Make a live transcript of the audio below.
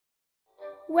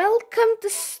Welcome to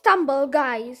Stumble,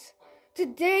 guys.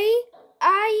 Today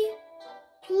I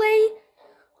play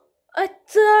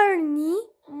attorney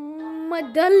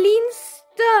Madalin'S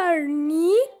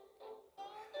tourney,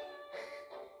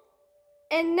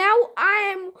 and now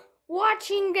I am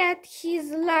watching at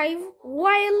his live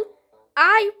while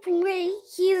I play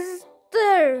his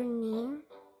tourney.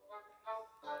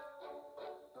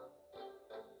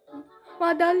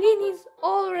 Madalin is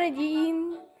already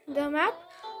in the map.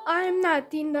 I am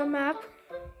not in the map.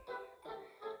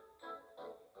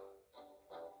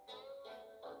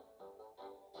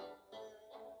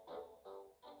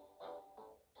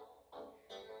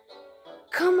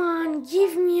 Come on,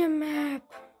 give me a map.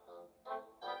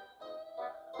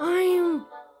 I am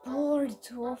bored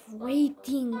of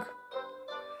waiting.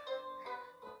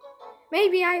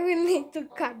 Maybe I will need to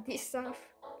cut this off.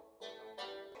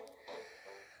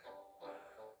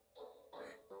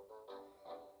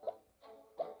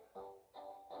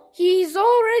 He is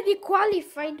already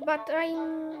qualified, but I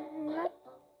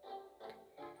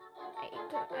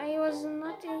was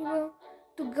not able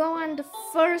to go on the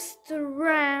first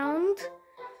round.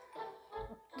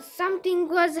 Something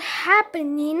was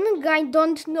happening. I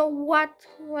don't know what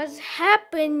was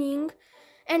happening,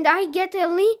 and I get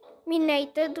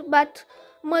eliminated. But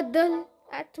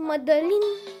at Madalin,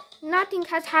 nothing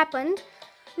has happened.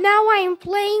 Now I am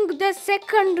playing the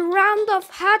second round of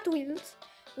Hot Wheels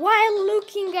while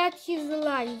looking at his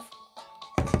live.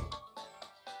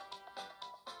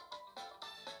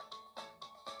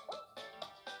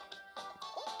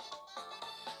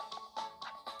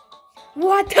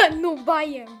 What a noob I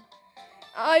am!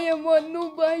 I am a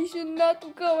noob. I should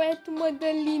not go at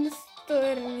Madalin'S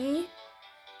tourney.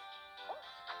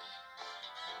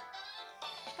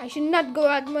 I should not go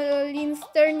at Madalin'S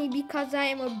tourney because I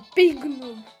am a big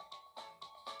noob.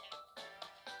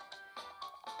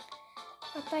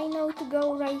 But I know to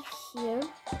go right here.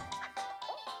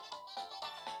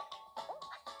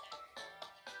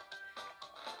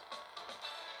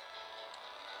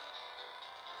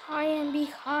 I am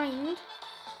behind.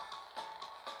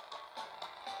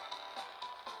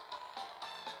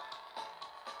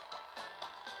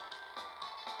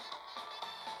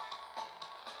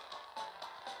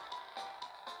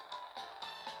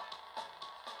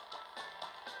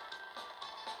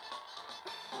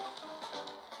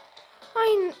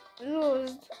 I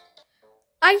lost.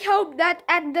 I hope that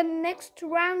at the next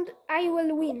round I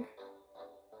will win.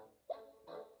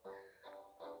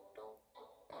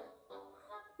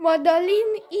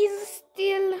 Madalin is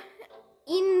still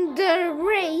in the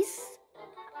race.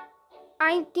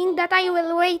 I think that I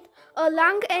will wait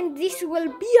and this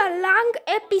will be a long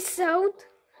episode.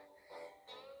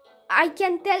 I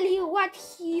can tell you what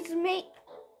he's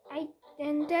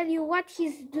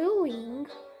doing.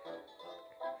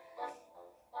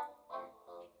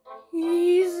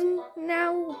 He's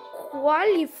now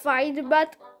qualified,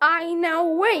 but I now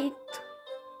wait.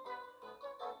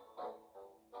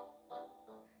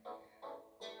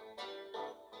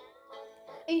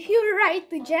 If you write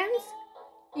the gems,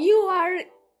 you are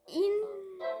in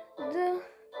the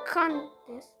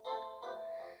contest.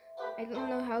 I don't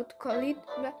know how to call it,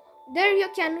 but there you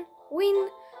can win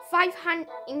 500.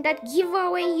 In that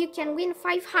giveaway, you can win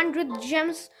 500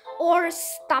 gems or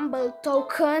stumble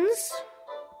tokens.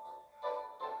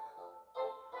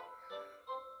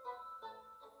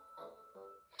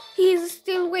 He is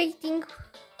still waiting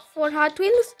for Hot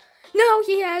Wheels. Now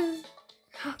he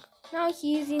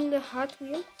is in the Hot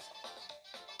Wheels.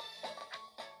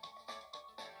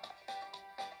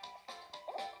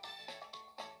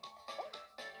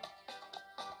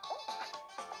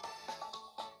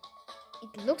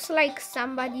 It looks like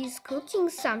somebody's cooking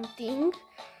something.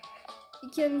 You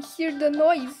can hear the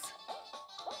noise.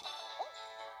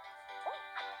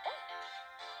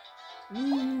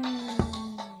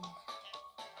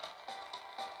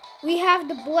 We have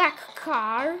the black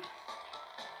car.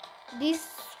 This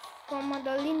from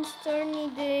Madalin'S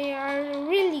tourney, they are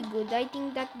really good. I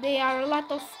think that they are a lot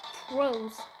of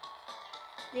pros.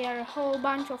 They are a whole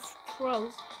bunch of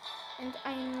pros. And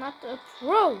I'm not a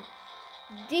pro.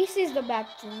 This is the bad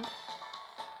thing.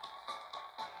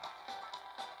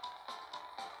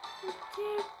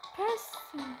 They're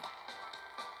passing.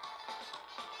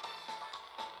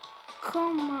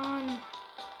 Come on.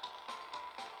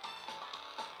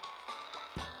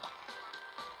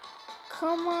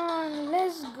 Come on,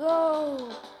 let's go.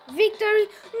 Victory?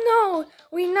 No,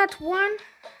 we not won.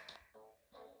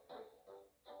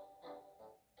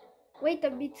 Wait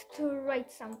a bit to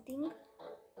write something.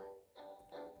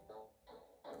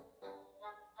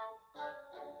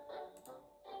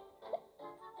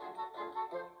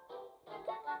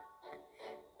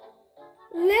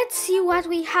 let's see what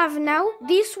we have now.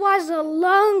 This was a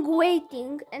long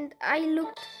waiting, and I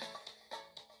looked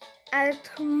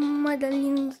at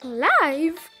Madalin'S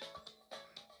live.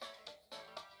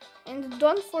 And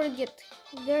don't forget,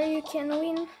 there you can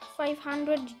win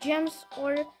 500 gems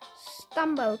or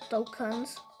stumble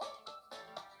tokens.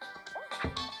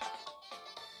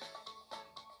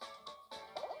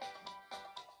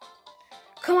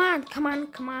 Come on, come on,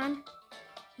 come on.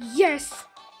 Yes!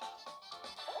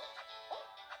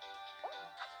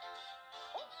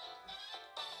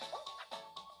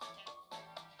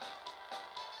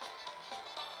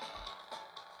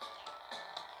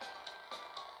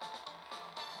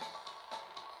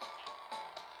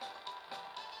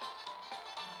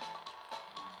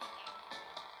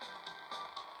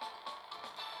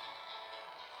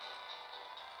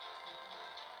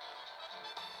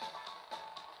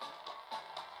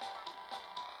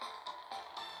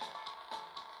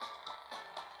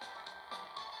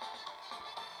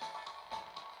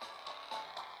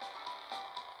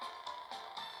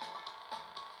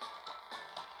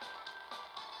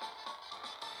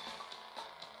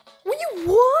 We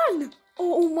won!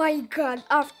 Oh my god,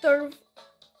 after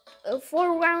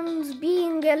 4 rounds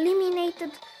being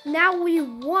eliminated, now we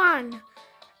won!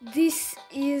 This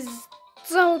is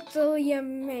totally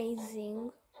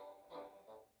amazing.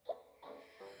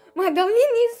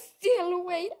 Madalin is still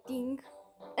waiting.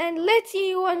 And let's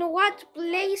see on what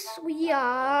place we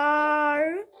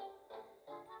are.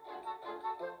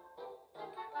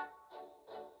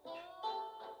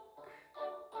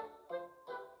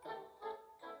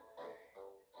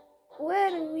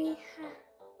 Where we have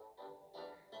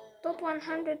top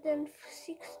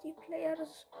 160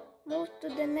 players move to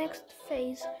the next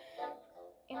phase.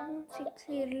 I don't see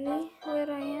clearly where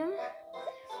I am.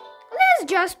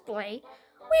 Let's just play.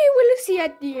 We will see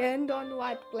at the end on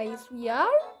what place we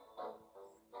are.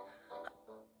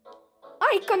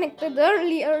 I connected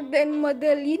earlier than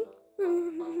Madalin.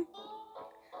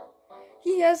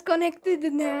 He has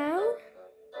connected now.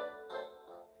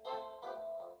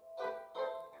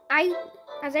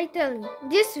 As I tell you,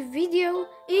 this video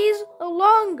is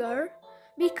longer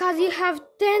because you have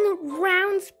 10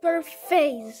 rounds per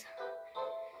phase.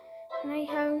 And I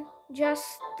have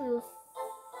just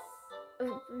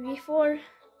before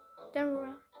 10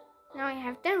 rounds. Now I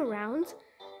have 10 rounds,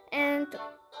 and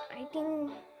I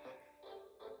think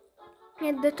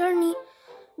at the tourney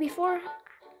before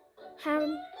have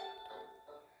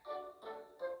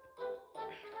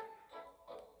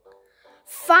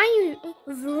 5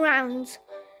 rounds.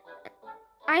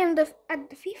 I am at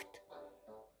the 5th.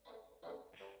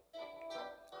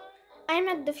 I'm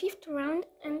at the 5th round,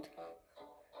 and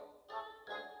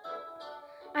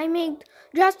I made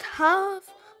just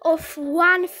half of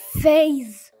one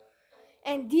phase.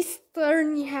 And this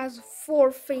tourney has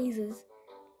 4 phases.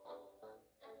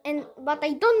 But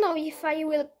I don't know if I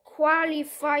will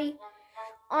qualify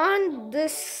on the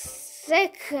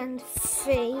second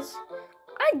phase.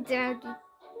 I doubt it,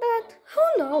 but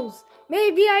who knows?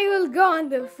 Maybe I will go on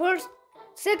the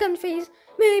second phase,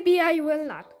 maybe I will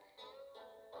not.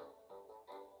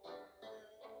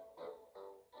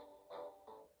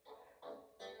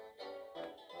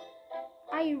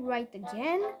 I write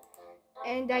again,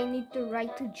 and I need to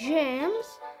write gems.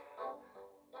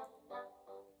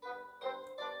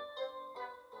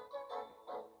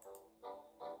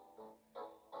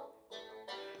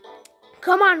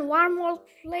 Come on, one more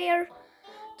player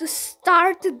to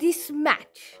start this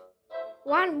match.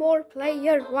 One more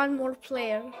player, one more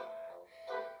player.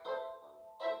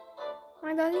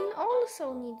 Madalin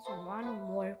also needs one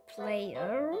more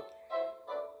player.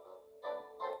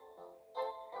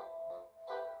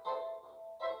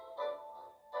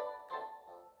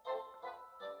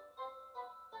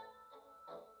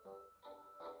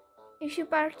 If you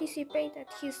participate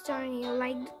at his tourney,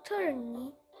 like the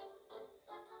tourney.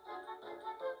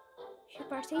 If you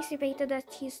participated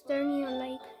at his tourney,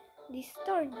 like this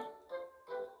tourney.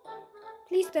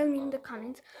 Please tell me in the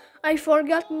comments. I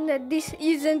forgotten that this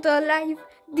isn't a live,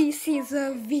 this is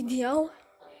a video.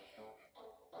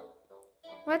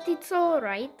 But it's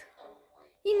alright.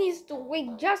 He needs to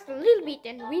wait just a little bit,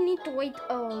 and we need to wait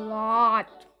a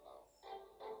lot.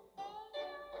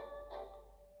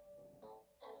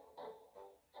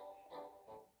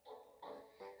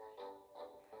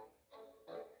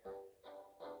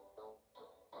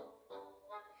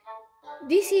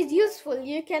 This is useful.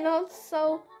 You can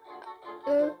also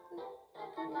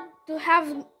to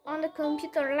have on the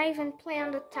computer live and play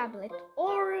on the tablet,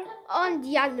 or on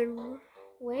the other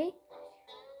way,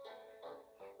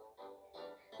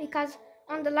 because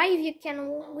on the live you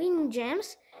can win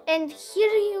gems, and here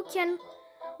you can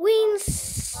win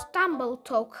stumble rumble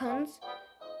tokens.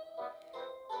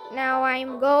 Now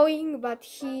I'm going, but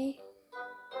he's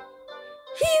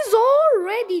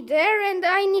already there and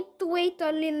I need to wait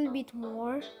a little bit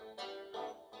more.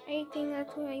 I think that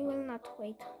I will not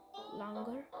wait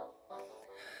longer.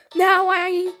 Now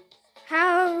I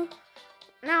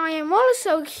am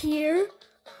also here.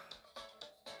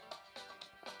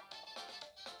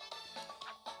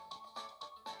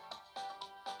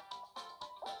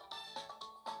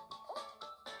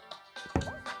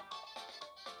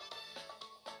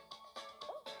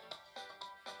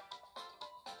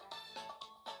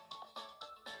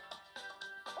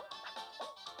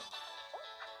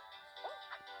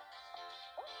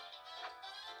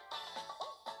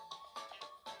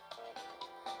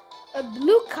 A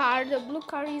blue car. The blue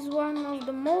car is one of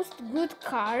the most good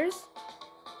cars.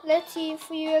 Let's see if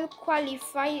we will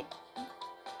qualify.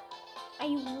 I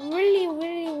really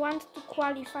want to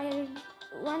qualify. I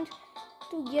want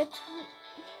to get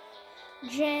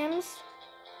gems.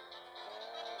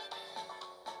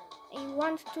 I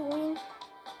want to win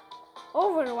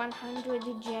over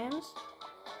 100 gems.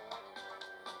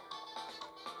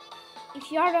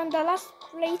 If you are on the last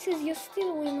places, you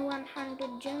still win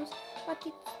 100 gems, but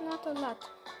it's not a lot.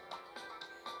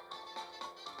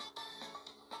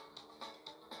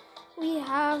 We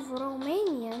have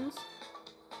Romanians.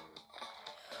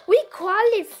 We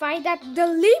qualified at the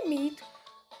limit.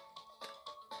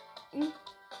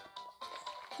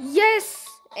 Yes,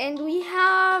 and we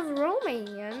have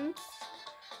Romanians.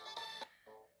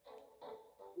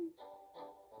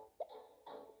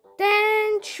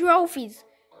 10 trophies.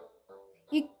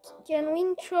 You can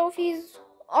win trophies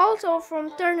also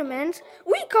from tournaments.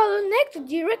 We connect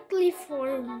directly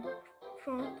from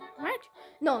match.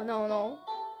 No.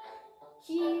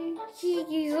 He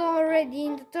is already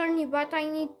in the tourney, but I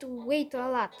need to wait a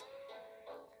lot.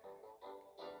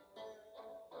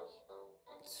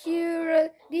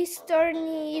 Here, this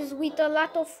tourney is with a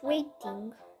lot of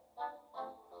waiting.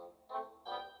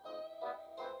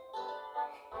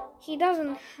 He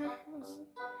doesn't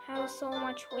have so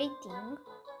much waiting.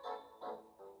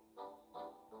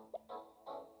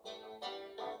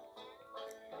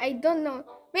 I don't know.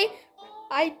 Maybe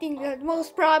I think that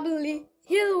most probably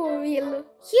he will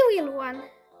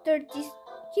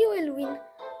win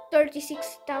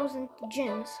 36,000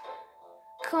 gems.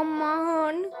 Come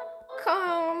on,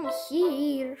 come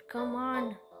here, come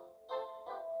on.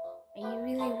 I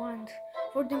really want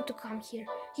for them to come here.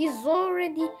 He's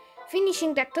already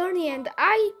finishing that tourney and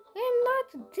I am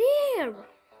not there.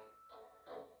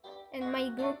 And my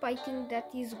group, I think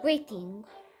that is waiting.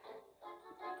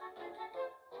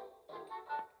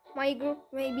 My group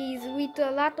maybe is with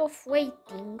a lot of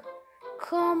waiting.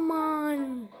 Come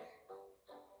on.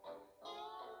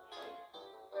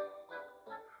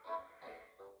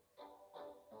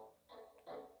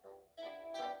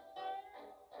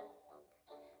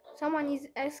 Someone is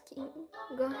asking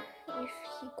if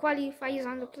he qualifies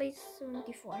on the place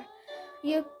 74.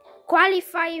 You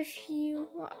qualify if you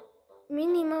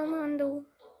minimum on the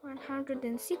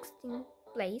 116th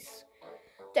place.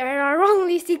 There are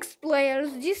only 6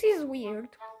 players. This is weird.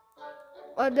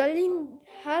 Madalin'S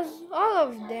has all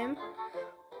of them.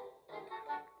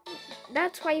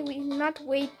 That's why we not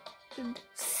waited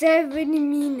 7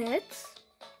 minutes.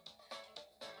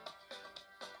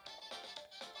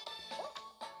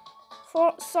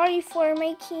 Sorry for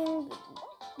making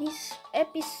this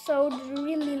episode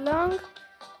really long,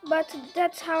 but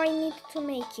that's how I need to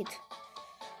make it.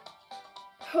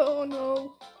 Oh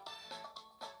no.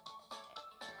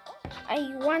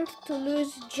 I want to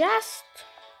lose just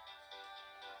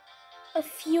a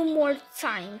few more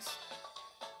times.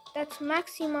 That's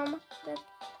maximum that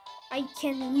I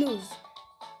can lose.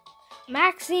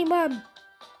 Maximum.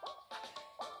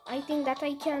 I think that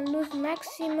I can lose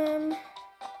maximum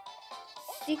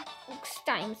 6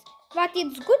 times. But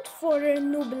it's good for a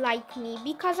noob like me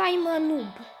because I'm a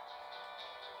noob.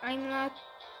 I'm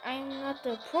not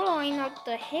a pro, I'm not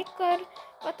a hacker,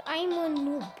 but I'm a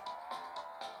noob.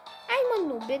 I'm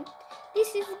a noob and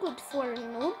this is good for a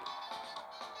noob.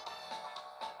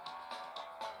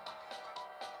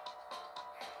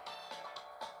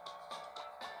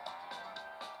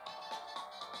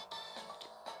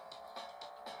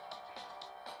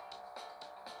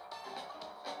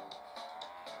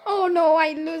 Oh no,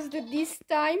 I lost this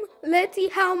time. Let's see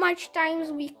how much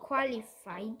times we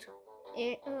qualified.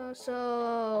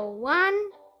 So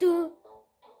 2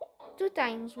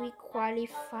 times we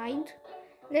qualified.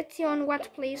 Let's see on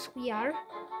what place we are.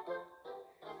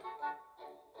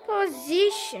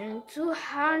 Position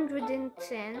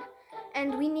 210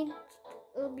 and we need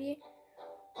to be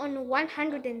on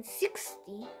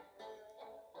 160.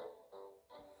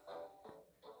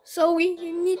 So we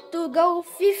need to go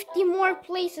 50 more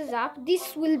places up.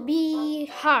 This will be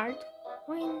hard.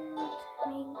 Why not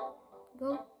I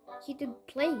go hit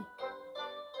play?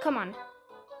 Come on.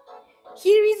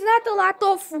 Here is not a lot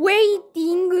of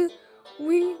waiting.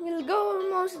 We will go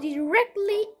almost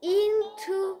directly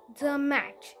into the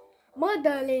match.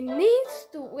 Madalin needs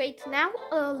to wait now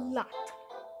a lot.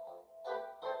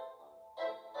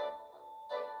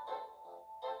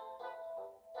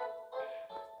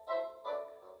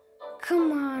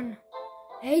 Come on.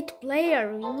 8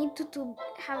 player. We need to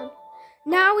have...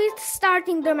 Now it's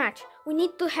starting the match. We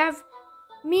need to have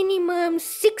minimum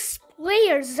 6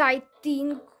 players, I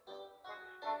think.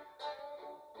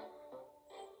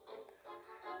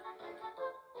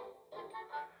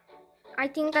 I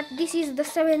think that this is the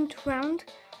 7th round.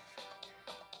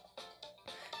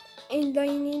 And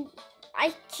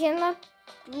I cannot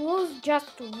lose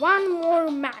just one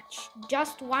more match.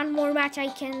 Just one more match I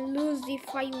can lose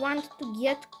if I want to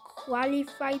get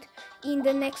qualified in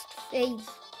the next phase.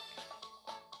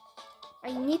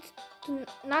 I need to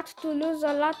not to lose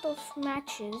a lot of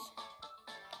matches.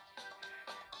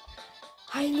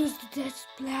 I lose this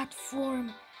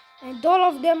platform and all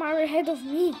of them are ahead of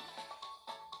me.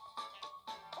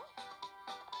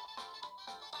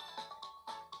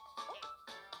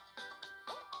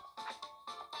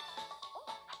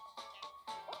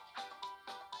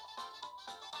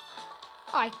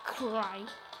 I cry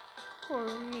for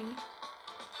me,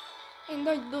 and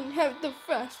I don't have the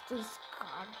fastest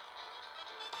car.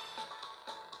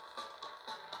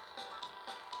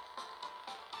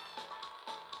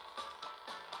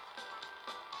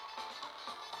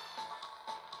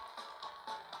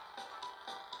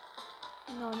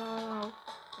 No, I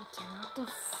cannot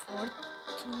afford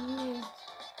to lose.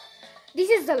 This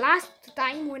is the last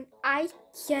time when I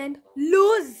can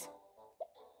lose.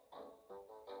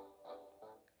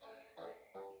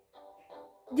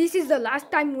 This is the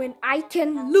last time when I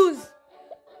can lose.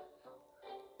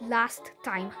 Last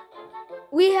time.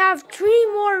 We have 3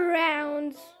 more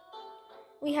rounds.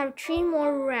 I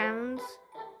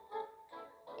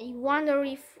wonder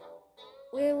if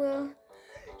we will...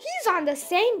 He's on the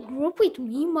same group with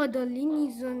me. Madalin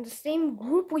is on the same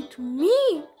group with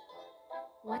me.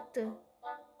 What the...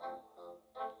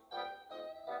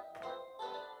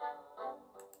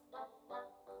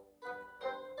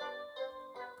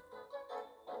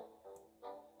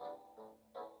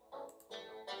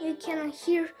 You cannot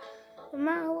hear the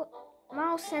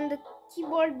mouse and the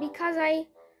keyboard because I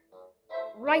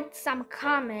write some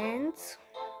comments.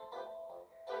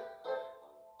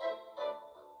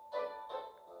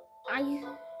 I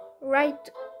write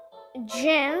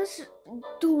gems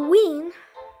to win.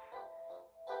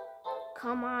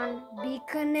 Come on, be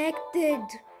connected.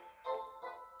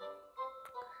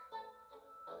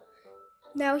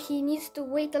 Now he needs to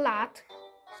wait a lot.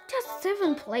 Just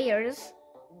 7 players.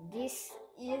 This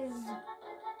is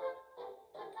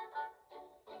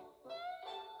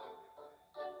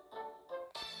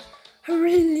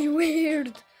really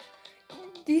weird.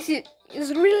 This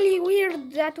is really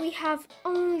weird that we have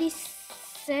only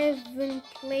 7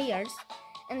 players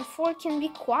and 4 can be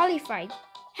qualified.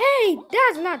 Hey,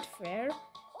 that's not fair.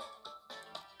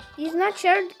 It's not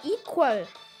shared equal.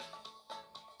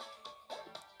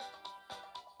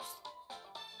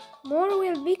 More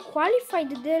will be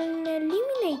qualified than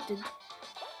eliminated.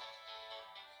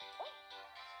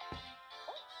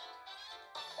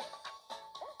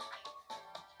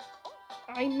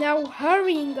 I'm now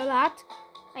hurrying a lot.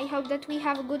 I hope that we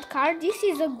have a good car. This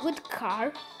is a good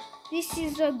car.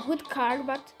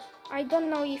 But I don't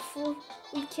know if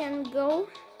we can go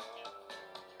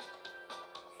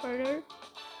further.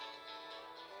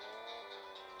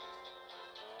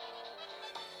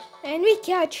 And we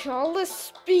catch all the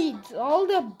speed, all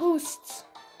the boosts.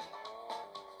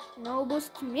 No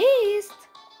boost missed.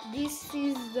 This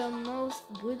is the most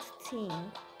good thing.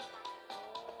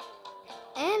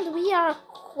 And we are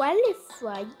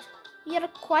qualified. No!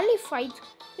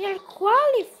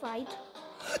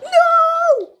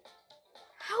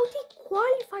 How they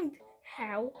qualified?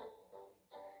 How?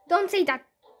 Don't say that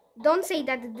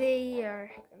they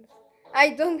are... I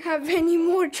don't have any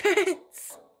more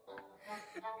chance.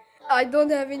 I hope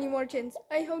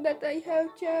that I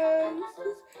have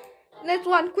chances. Let's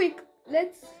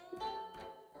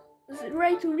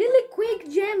write really quick.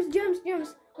 Gems.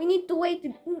 We need to wait.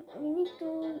 We need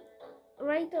to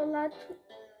write a lot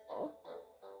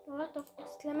of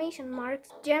exclamation marks,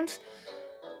 gems,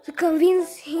 to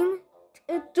convince him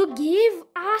to give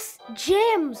us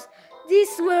gems.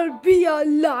 This will be a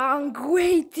long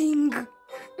waiting.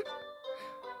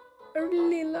 A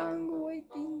really long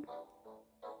waiting.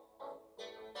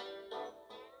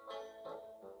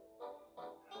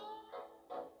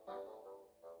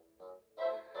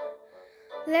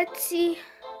 Let's see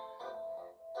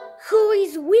who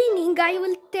is winning. I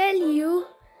will tell you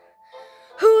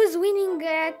who is winning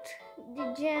at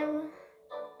the gem.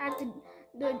 At the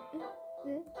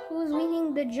who's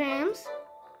winning the gems?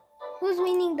 Who's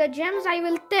winning the gems? I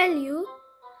will tell you.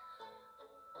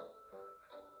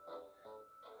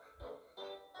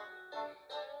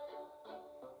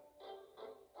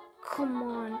 Come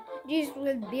on, this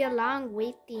will be a long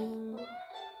waiting.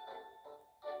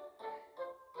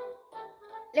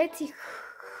 Let's see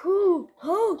who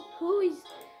is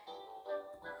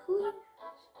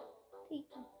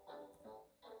taking.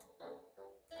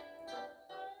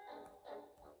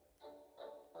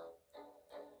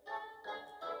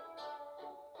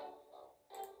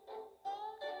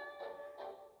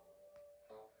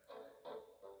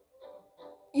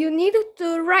 You need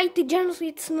to write the gems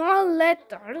with small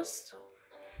letters.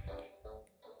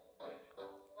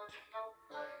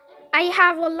 I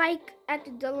have a like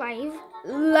at the live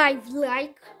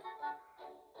like.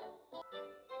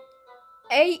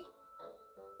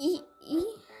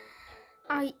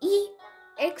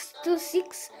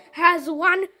 AEIEX26 has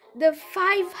won the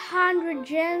 500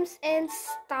 gems and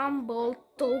stumble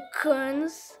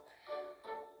tokens.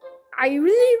 I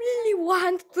really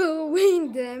want to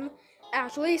win them.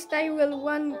 At least I will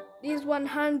win these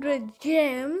 100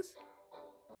 gems.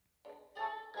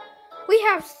 We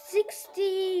have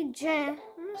 60 gems.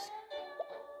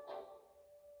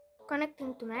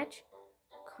 Connecting to match.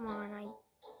 Come on, are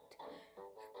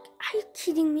you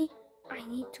kidding me? I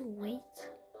need to wait.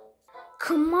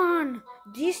 Come on,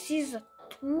 this is a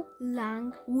too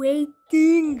long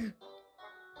waiting.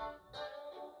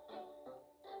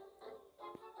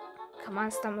 Come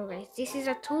on, stumble guys, this is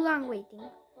a too long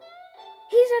waiting.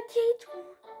 He's at the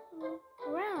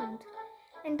 8th round,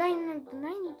 and I'm at the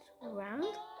 9th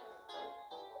round.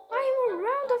 I'm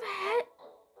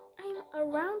a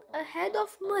round ahead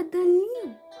of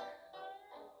Madalin'S.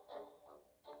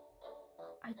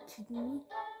 Are you kidding me?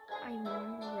 I'm a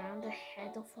round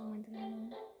ahead of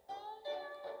Madalin'S.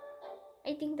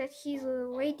 I think that he's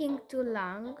waiting too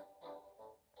long.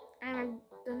 I'm at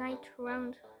the 9th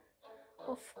round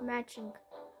of matching.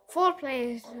 4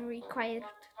 players are required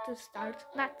to start,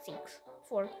 not 6.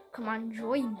 4. Come on,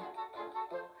 join.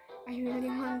 I really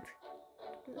want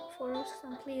for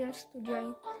some players to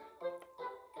join.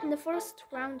 In the first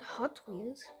round, Hot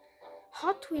Wheels.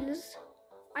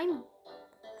 I'm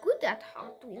good at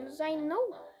Hot Wheels. I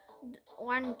know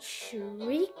one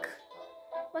trick,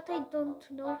 but I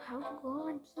don't know how to go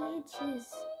on the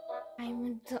edges.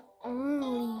 I'm the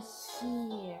only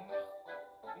here.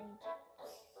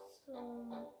 So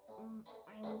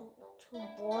I'm too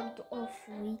bored of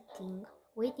waiting.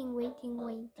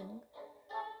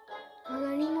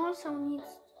 Madalin'S also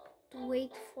needs to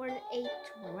wait for the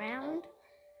 8th round,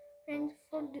 and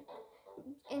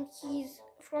he's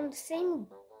from the same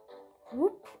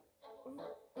group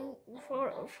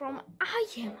from I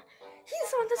am.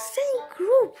 He's on the same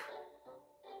group.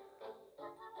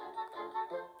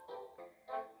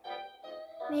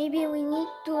 Maybe we need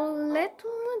to let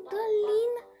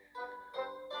Madalin'S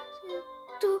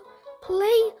to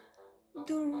play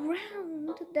the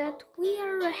round that we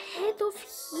are ahead of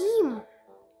him.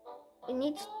 He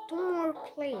needs 2 more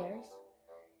players.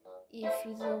 If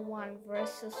it's a 1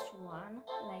 versus 1,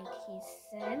 like he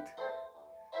said,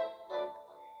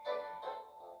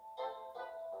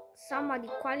 somebody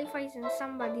qualifies and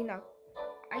somebody not.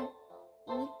 I need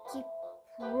to keep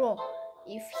pro.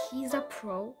 If he's a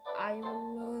pro, I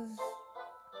will lose.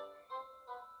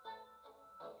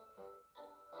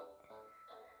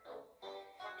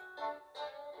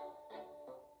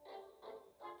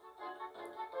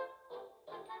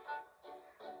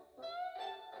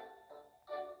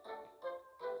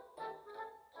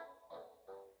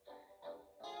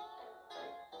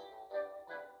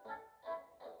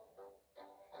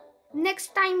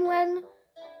 Next time when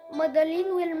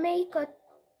Madalin'S will make a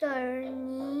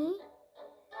tourney,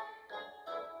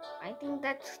 I think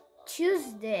that's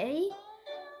Tuesday,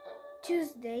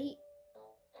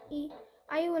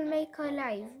 I will make a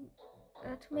live.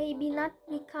 But maybe not,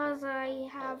 because I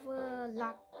have a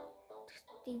lot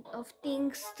of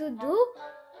things to do,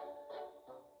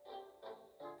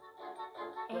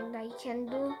 and I can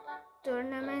do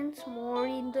tournaments more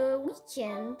in the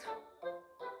weekend.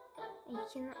 I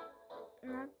cannot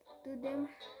do them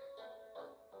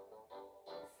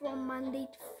from Monday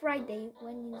to Friday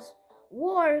when it's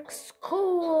work,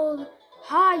 school,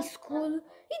 high school.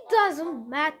 It doesn't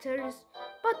matter,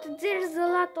 but there's a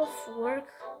lot of work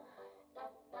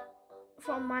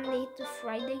from Monday to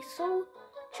Friday, so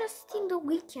just in the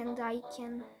weekend I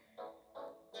can.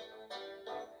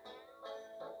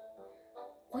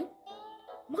 What?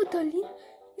 Madalin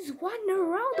is 1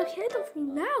 round ahead of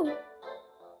me now.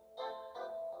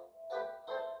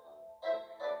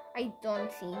 I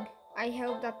don't think. I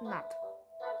hope that not.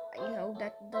 I hope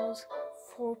that those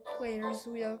 4 players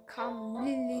will come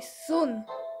really soon.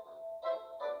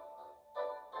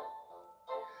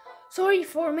 Sorry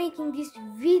for making this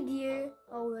video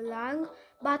long,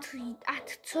 but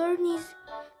at turnies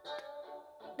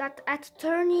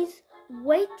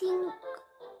waiting,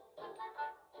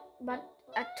 but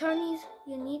at turnies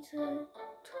you need to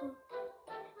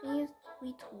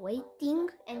with waiting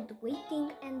and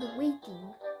waiting and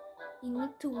waiting. You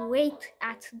need to wait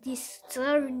at this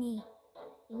tourney.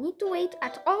 You need to wait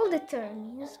at all the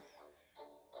tourneys.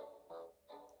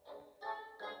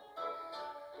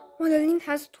 Madalin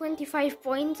has 25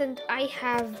 points and I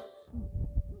have...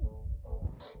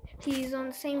 He's on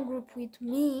the same group with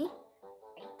me,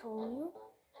 I told you.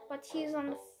 But he's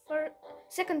on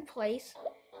second place.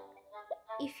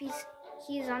 If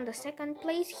he's on the second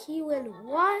place, he will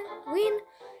win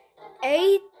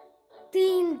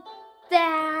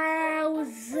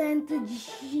 18,000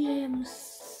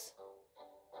 gems.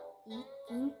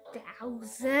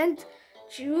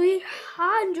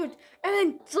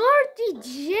 18,330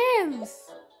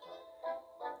 gems.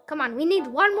 Come on, we need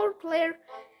one more player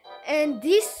and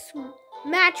this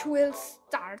match will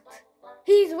start.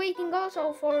 He's waiting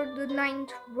also for the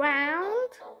 9th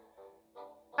round.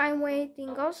 I'm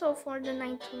waiting also for the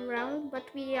 9th round, but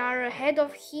we are ahead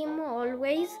of him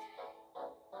always.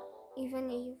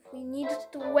 Even if we need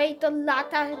to wait a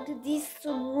lot at this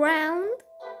round.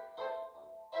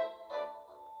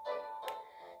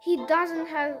 He doesn't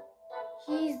have...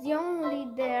 He's the only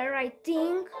there, I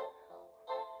think.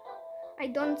 I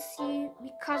don't see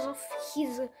because of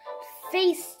his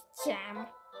face cam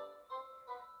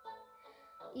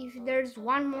if there's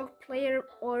one more player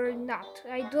or not.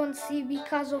 I don't see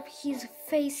because of his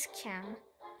face cam.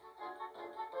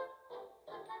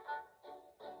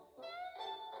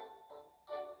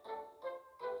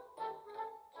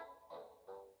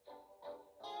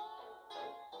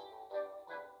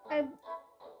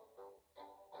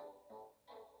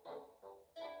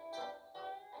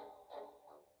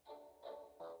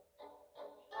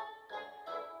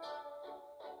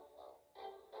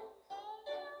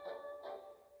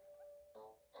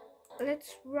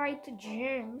 Let's write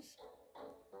gems.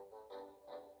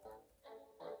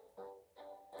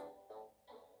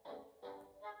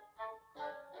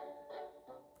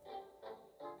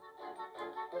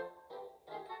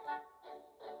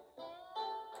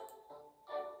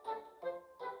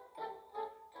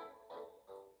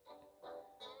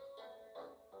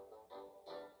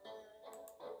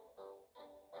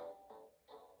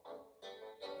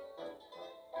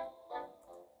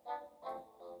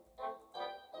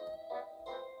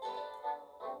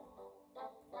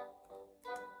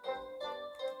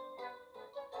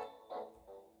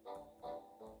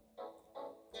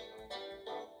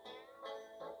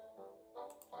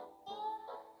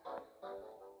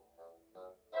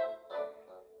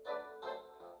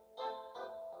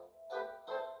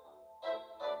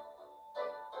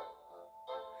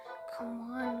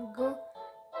 Come on, go.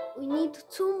 We need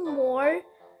 2 more.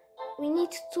 We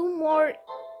need 2 more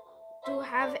to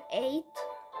have 8.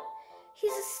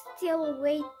 He's still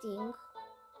waiting.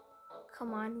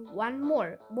 Come on, one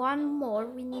more.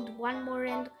 We need 1 more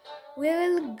and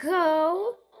we'll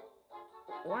go.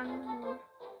 1 more.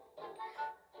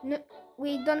 No,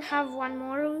 we don't have 1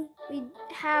 more. We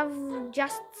have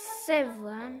just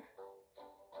 7.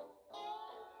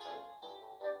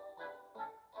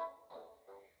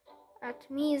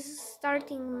 At me is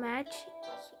starting match.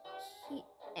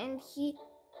 He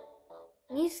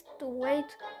needs to wait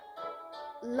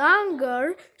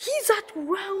longer. He's at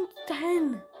round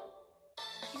 10.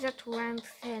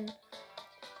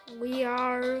 We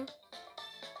are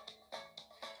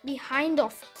behind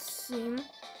of him.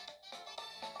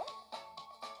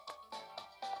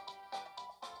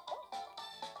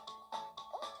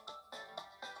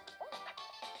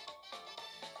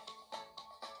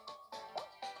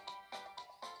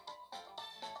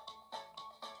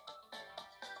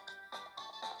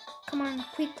 Come on,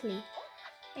 quickly.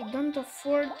 I don't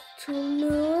afford to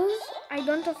lose. I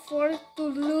don't afford to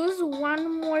lose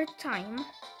 1 more time.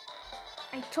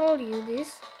 I told you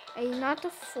this. I not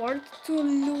afford to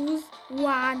lose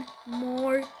 1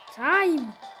 more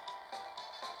time.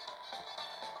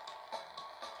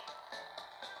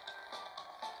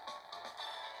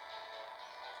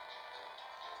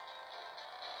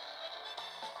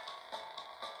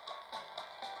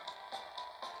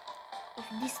 If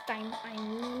this time I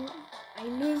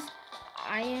lose,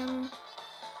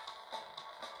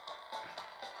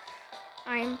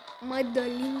 I'm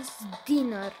Madalin'S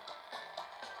dinner.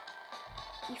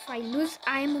 If I lose,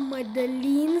 I'm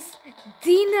Madalin'S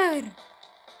dinner.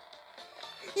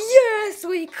 Yes,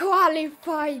 we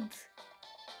qualified.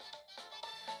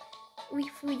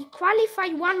 If we qualify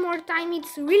one more time,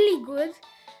 it's really good.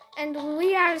 And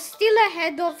we are still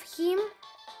ahead of him.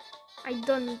 I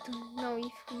don't know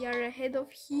if we are ahead of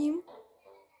him.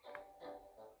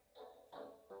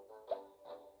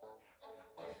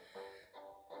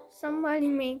 Somebody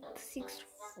made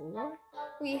 6-4.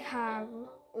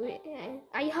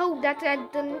 I hope that I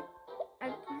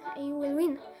will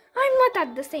win. I'm not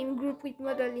at the same group with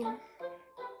Madalin.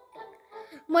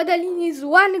 Madalin is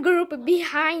one group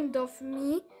behind of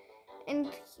me.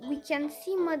 And we can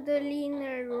see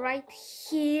Madalin right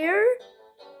here.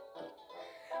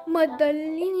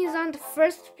 Madalin is on the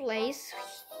first place.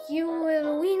 He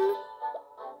will win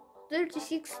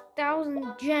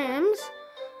 36,000 gems.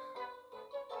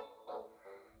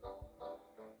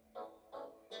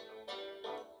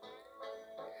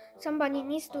 Somebody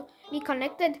needs to be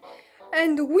connected.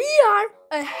 And we are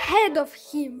ahead of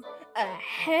him.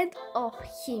 Ahead of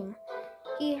him.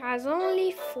 He has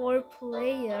only 4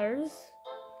 players.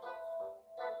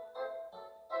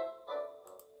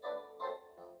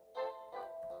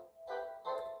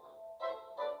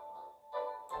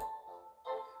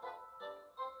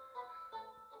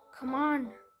 Come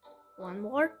on. One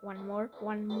more.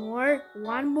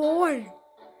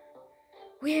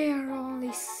 We're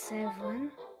only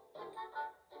 7.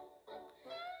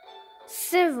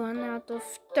 7 out of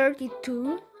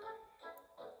 32.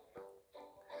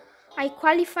 I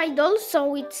qualified also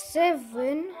with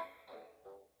 7.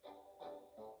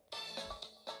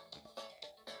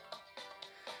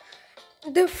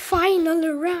 The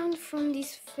final round from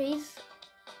this phase.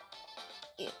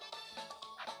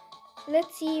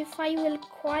 Let's see if I will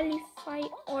qualify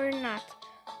or not.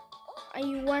 I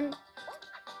want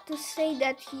to say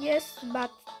that yes,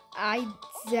 but I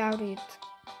doubt it.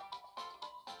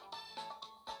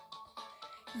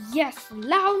 Yes,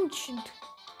 launched.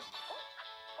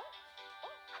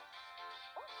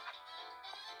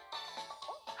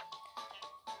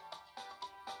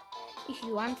 If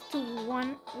you want to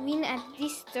win at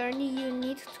this turn, you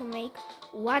need to make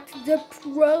what the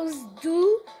pros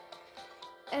do.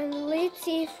 And let's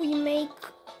see if we win.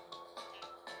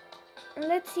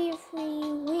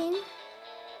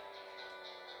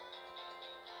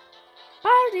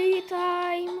 Party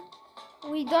time!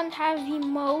 We don't have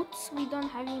emotes.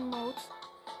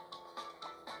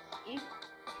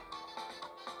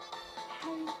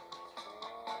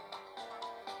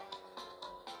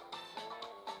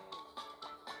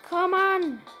 Come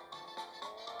on!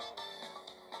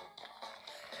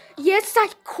 Yes, I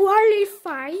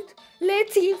qualified.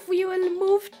 Let's see if we will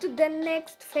move to the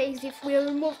next phase. If we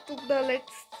will move to the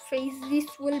next phase, this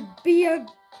will be a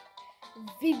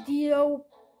video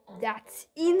that's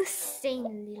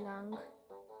insanely long.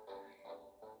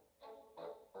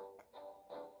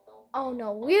 Oh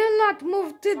no, we'll not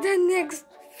move to the next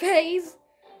phase.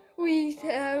 We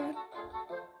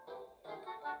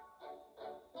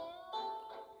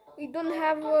don't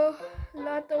have a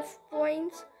lot of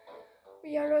points.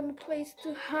 We are on place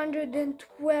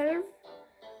 212.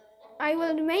 I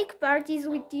will make parties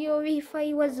with you if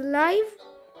I was live.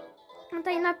 And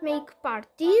I not make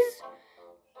parties.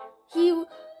 He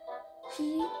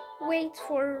waits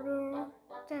for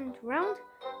 10th round.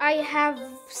 I have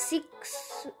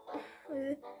 6.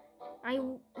 I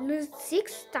lose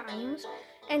 6 times,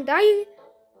 and I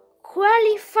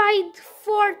qualified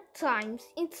 4 times.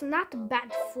 It's not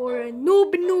bad for a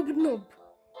noob.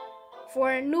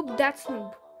 For a noob, that's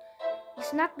noob.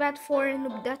 It's not bad for a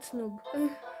noob, that's noob.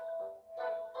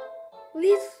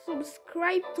 Please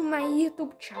subscribe to my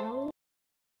YouTube channel.